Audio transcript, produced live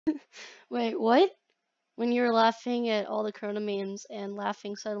Wait, what? When you're laughing at all the Corona memes and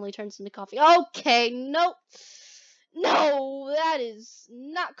laughing suddenly turns into coffee. Okay, nope. No, that is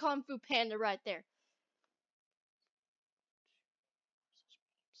not Kung Fu Panda right there.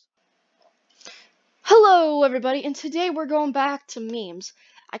 Hello, everybody, and today we're going back to memes.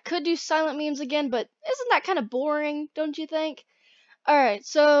 I could do silent memes again, but isn't that kind of boring, don't you think? Alright,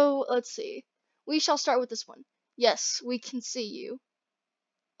 so let's see. We shall start with this one. Yes, we can see you.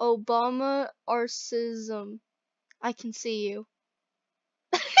 Obama arcism. I can see you.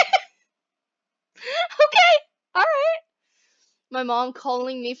 Okay, alright. My mom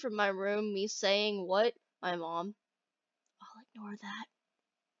calling me from my room, me saying what? My mom. I'll ignore that.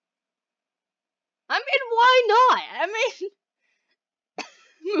 I mean, why not? I mean,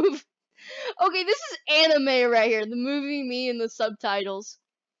 move. Okay, this is anime right here. The movie, me, and the subtitles.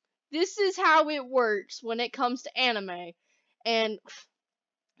 This is how it works when it comes to anime. And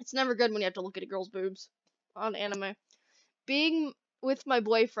it's never good when you have to look at a girl's boobs on anime. Being with my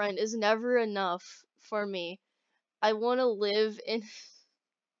boyfriend is never enough for me. I want to live in...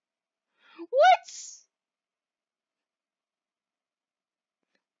 What?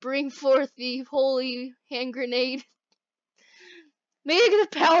 Bring forth the holy hand grenade. May the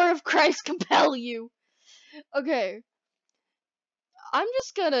power of Christ compel you. Okay. I'm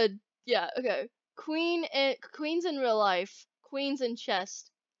just gonna... Yeah, okay. Queens in real life. Queens in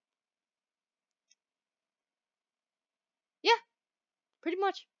chest. Yeah, pretty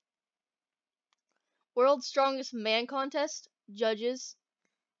much. World's Strongest Man Contest. Judges.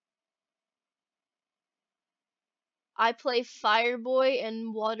 I play Fireboy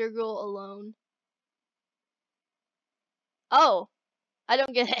and Watergirl alone. Oh, I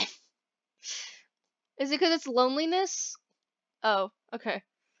don't get it. Is it because it's loneliness? Oh, okay.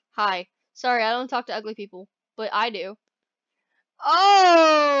 Hi. Sorry, I don't talk to ugly people, but I do.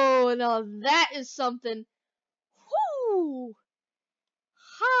 Oh, now that is something. Whoo!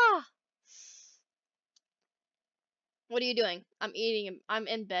 Ha! What are you doing? I'm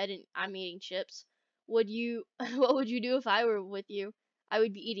in bed and I'm eating chips. What would you do if I were with you? I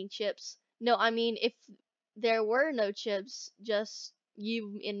would be eating chips. No, I mean, if there were no chips, just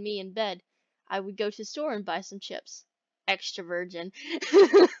you and me in bed, I would go to the store and buy some chips. Extra virgin.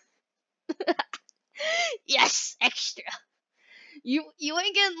 Yes, extra. You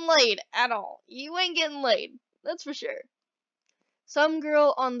ain't getting laid at all. You ain't getting laid. That's for sure. Some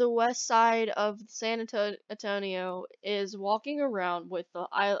girl on the west side of San Antonio is walking around with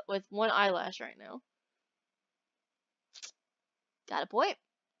one eyelash right now. Got a point.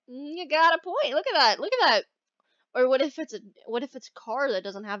 You got a point. Look at that. Look at that. Or what if it's a car that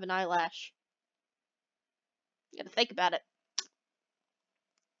doesn't have an eyelash? You gotta think about it.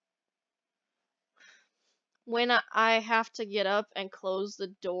 When I have to get up and close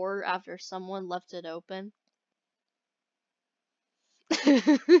the door after someone left it open.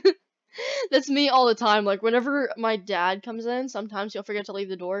 That's me all the time. Like, whenever my dad comes in, sometimes he'll forget to leave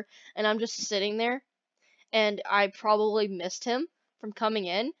the door, and I'm just sitting there, and I probably missed him from coming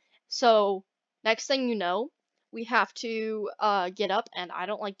in. So, next thing you know, we have to get up, and I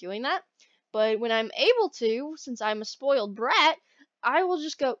don't like doing that. But when I'm able to, since I'm a spoiled brat, I will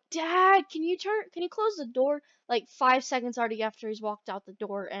just go, Dad, can you close the door? Like 5 seconds already after he's walked out the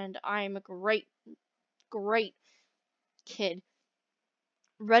door, and I'm a great kid.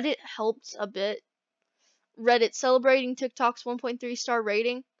 Reddit helped a bit. Reddit celebrating TikTok's 1.3 star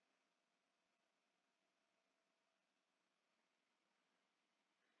rating.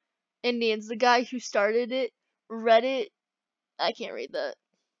 Indians, the guy who started it. Reddit. I can't read that.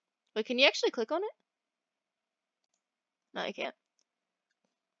 Wait, can you actually click on it? No, you can't.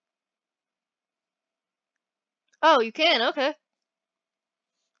 Oh, you can, okay.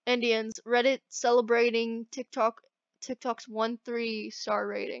 Indians, Reddit celebrating TikTok's 1.3 star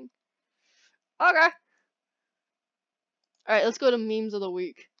rating. Okay. Alright, let's go to memes of the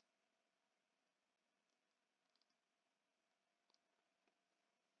week.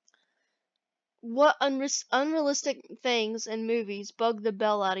 What unrealistic things in movies bug the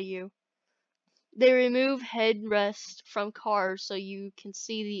bell out of you? They remove headrest from cars so you can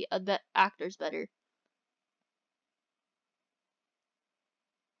see the actors better.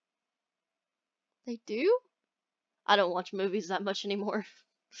 They do? I don't watch movies that much anymore.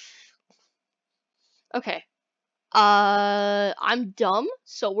 Okay. I'm dumb,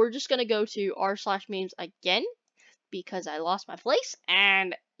 so we're just gonna go to r/memes again because I lost my place,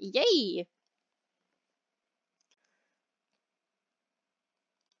 and yay!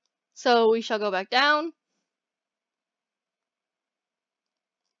 So we shall go back down.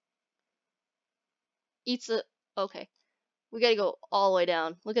 Okay. We gotta go all the way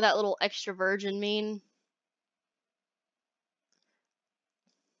down. Look at that little extra virgin meme.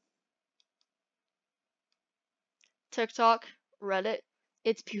 TikTok, Reddit.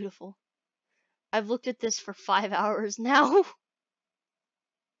 It's beautiful. I've looked at this for 5 hours now.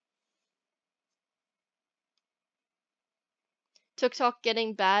 TikTok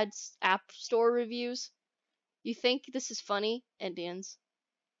getting bad app store reviews. You think this is funny, Indians?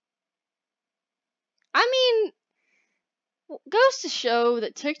 I mean, goes to show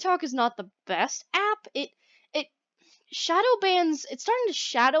that TikTok is not the best app. It shadow bans. It's starting to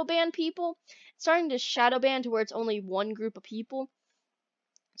shadow ban people. It's starting to shadow ban to where it's only one group of people.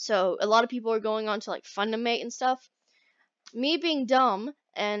 So a lot of people are going on to like Fundamate and stuff. Me being dumb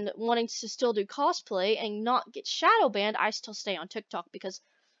and wanting to still do cosplay and not get shadow banned, I still stay on TikTok because,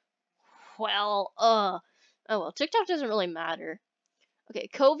 well, oh well, TikTok doesn't really matter. Okay,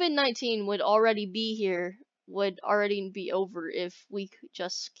 COVID-19 would already be here, would already be over if we could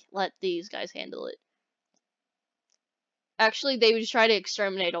just let these guys handle it. Actually, they would try to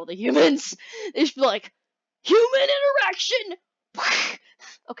exterminate all the humans. They'd just be like, human interaction!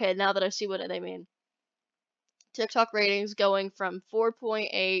 Okay, now that I see what they mean. TikTok ratings going from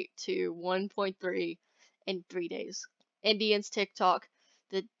 4.8 to 1.3 in 3 days. Indians TikTok,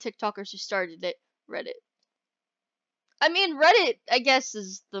 the TikTokers who started it, Reddit. I mean, Reddit, I guess,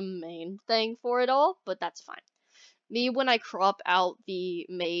 is the main thing for it all, but that's fine. Me, when I crop out the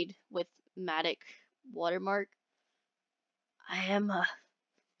made with Matic watermark, I am a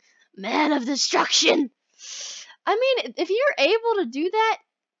man of destruction. I mean, if you're able to do that,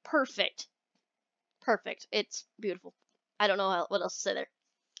 perfect. Perfect. It's beautiful. I don't know what else to say there.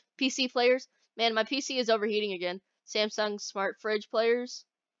 PC players, man, my PC is overheating again. Samsung smart fridge players,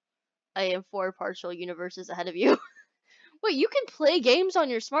 I am 4 partial universes ahead of you. Wait, you can play games on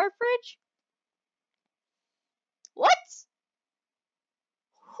your smart fridge? What?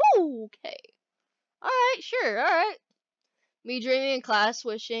 Okay. Alright, sure, alright. Me dreaming in class,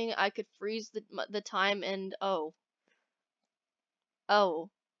 wishing I could freeze the time and oh. Oh.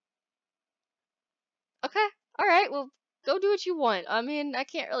 Okay, alright, well, go do what you want. I mean, I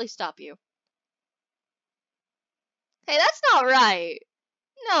can't really stop you. Hey, that's not right.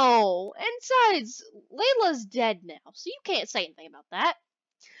 No, and besides, Layla's dead now, so you can't say anything about that.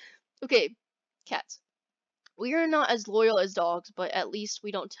 Okay, cats. We are not as loyal as dogs, but at least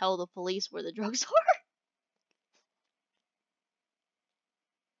we don't tell the police where the drugs are.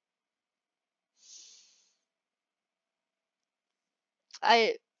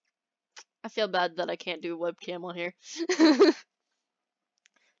 I feel bad that I can't do webcam on here.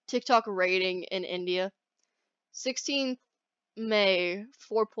 TikTok rating in India. 16th May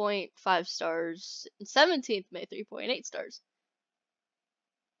 4.5 stars. 17th May 3.8 stars.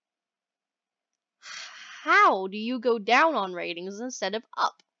 How do you go down on ratings instead of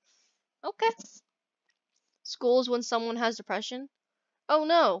up? Okay. Schools when someone has depression? Oh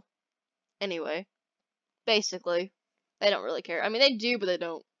no. Anyway, basically, they don't really care. I mean, they do, but they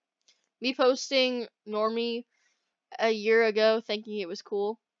don't. Me posting Normie a year ago thinking it was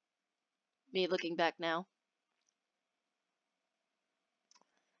cool. Me looking back now.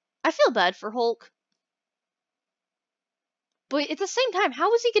 I feel bad for Hulk. But at the same time,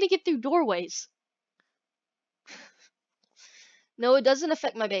 how is he gonna get through doorways? No, it doesn't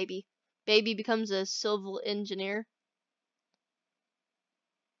affect my baby. Baby becomes a civil engineer.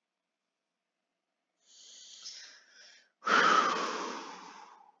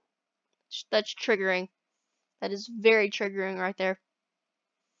 That's triggering. That is very triggering right there.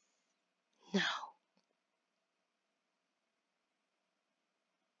 No.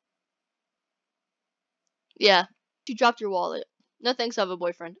 Yeah. You dropped your wallet. No thanks, I have a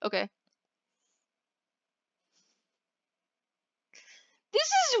boyfriend. Okay. This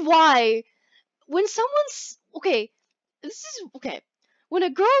is why when someone's okay, this is okay. When a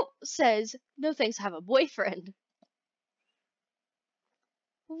girl says, "No thanks, I have a boyfriend."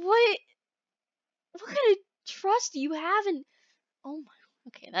 What kind of trust do you have in oh my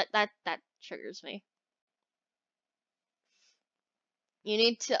okay, that triggers me. You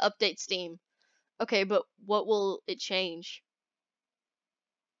need to update Steam. Okay, but what will it change?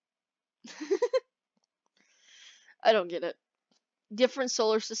 I don't get it. Different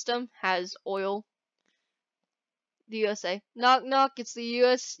solar system has oil. The USA. Knock knock, it's the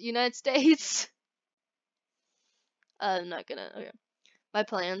United States. I'm not gonna okay. My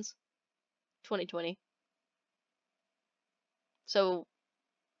plans. 2020. So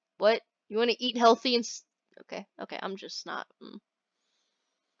what? You wanna eat healthy and okay, I'm just not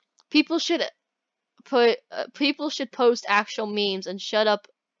People should people should post actual memes and shut up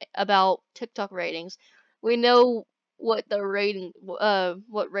about TikTok ratings. We know what the rating,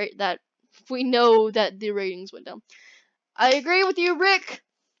 what rate that we know that the ratings went down. I agree with you, Rick.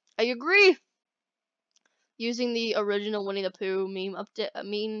 I agree. Using the original Winnie the Pooh meme update,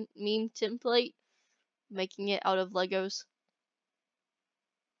 meme template, making it out of Legos.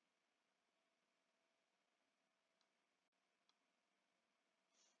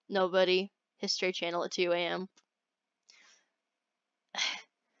 Nobody. History Channel at 2 a.m.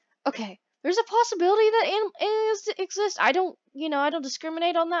 Okay, there's a possibility that aliens exist. I don't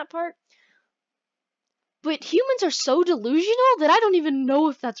discriminate on that part. But humans are so delusional that I don't even know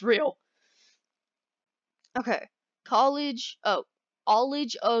if that's real. Okay, college of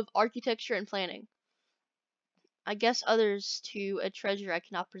architecture and planning. I guess others to a treasure I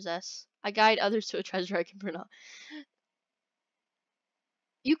cannot possess. I guide others to a treasure I cannot.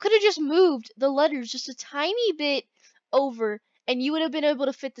 You could have just moved the letters just a tiny bit over, and you would have been able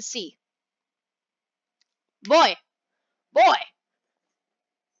to fit the C. Boy! Boy!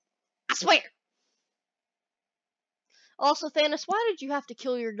 I swear! Also, Thanos, why did you have to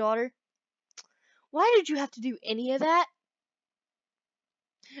kill your daughter? Why did you have to do any of that?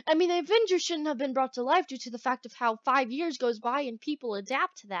 I mean, the Avengers shouldn't have been brought to life due to the fact of how 5 years goes by and people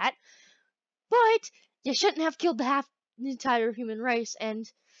adapt to that. But you shouldn't have killed the entire human race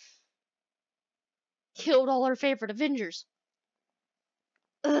and killed all our favorite Avengers.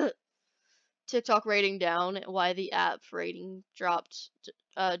 Ugh. TikTok rating down. Why the app rating dropped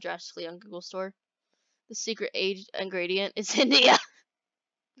drastically on Google Store. The secret age ingredient is India.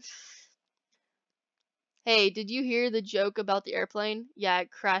 Hey, did you hear the joke about the airplane? Yeah,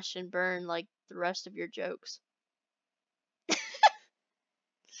 it crashed and burned like the rest of your jokes.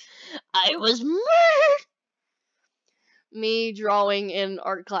 I was murdered! Me drawing in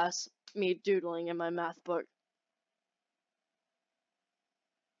art class. Me doodling in my math book.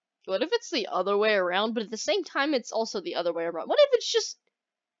 What if it's the other way around, but at the same time it's also the other way around? What if it's just...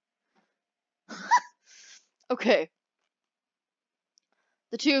 Okay.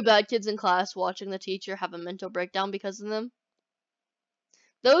 The two bad kids in class watching the teacher have a mental breakdown because of them.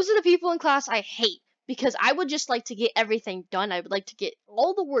 Those are the people in class I hate, because I would just like to get everything done. I would like to get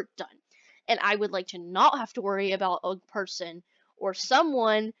all the work done. And I would like to not have to worry about a person or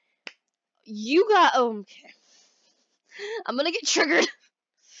someone. You got... okay. I'm gonna get triggered.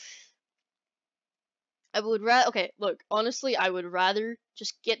 I would rather... Okay, look. Honestly, I would rather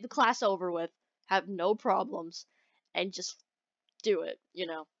just get the class over with, have no problems, and just do it, you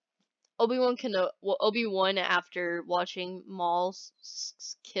know. Obi-Wan, after watching Maul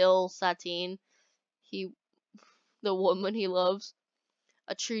kill Satine, the woman he loves,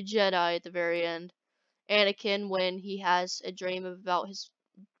 a true Jedi at the very end. Anakin, when he has a dream about his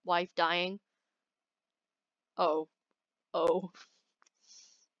wife dying. Oh.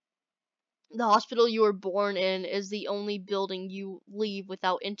 The hospital you were born in is the only building you leave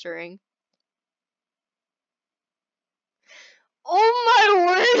without entering. Oh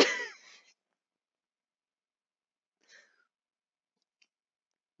my word!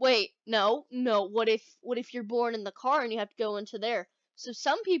 Wait, no. What if you're born in the car and you have to go into there? So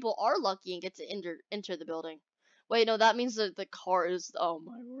some people are lucky and get to enter the building. Wait, no, that means that the car is... Oh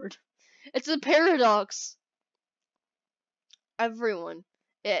my word. It's a paradox. Everyone.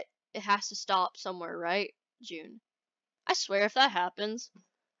 It has to stop somewhere, right? June. I swear if that happens,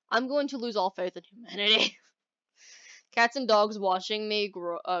 I'm going to lose all faith in humanity. Cats and dogs watching me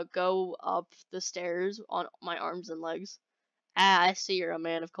go up the stairs on my arms and legs. Ah, I see you're a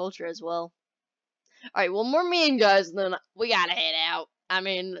man of culture as well. Alright, well, more meme, guys, and then we gotta head out. I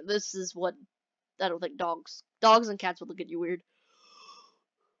mean, this is what... I don't think dogs and cats would look at you weird.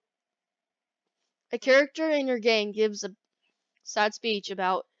 A character in your game gives a sad speech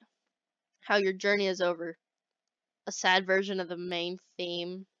about how your journey is over. A sad version of the main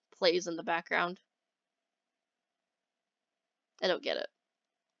theme plays in the background. I don't get it.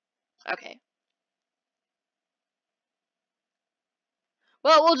 Okay.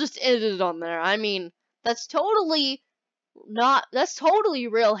 Well, we'll just end it on there. I mean, that's totally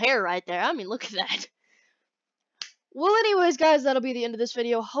real hair right there. I mean, look at that. Well, anyways, guys, that'll be the end of this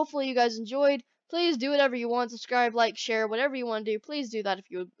video. Hopefully you guys enjoyed. Please do whatever you want. Subscribe, like, share, whatever you want to do. Please do that if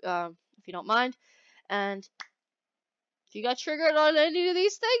you don't mind. And if you got triggered on any of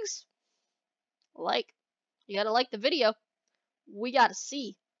these things, you gotta like the video. We gotta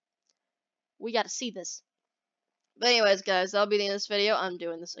see this. But anyways, guys, that'll be the end of this video. I'm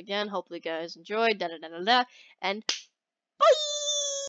doing this again. Hopefully you guys enjoyed. And bye!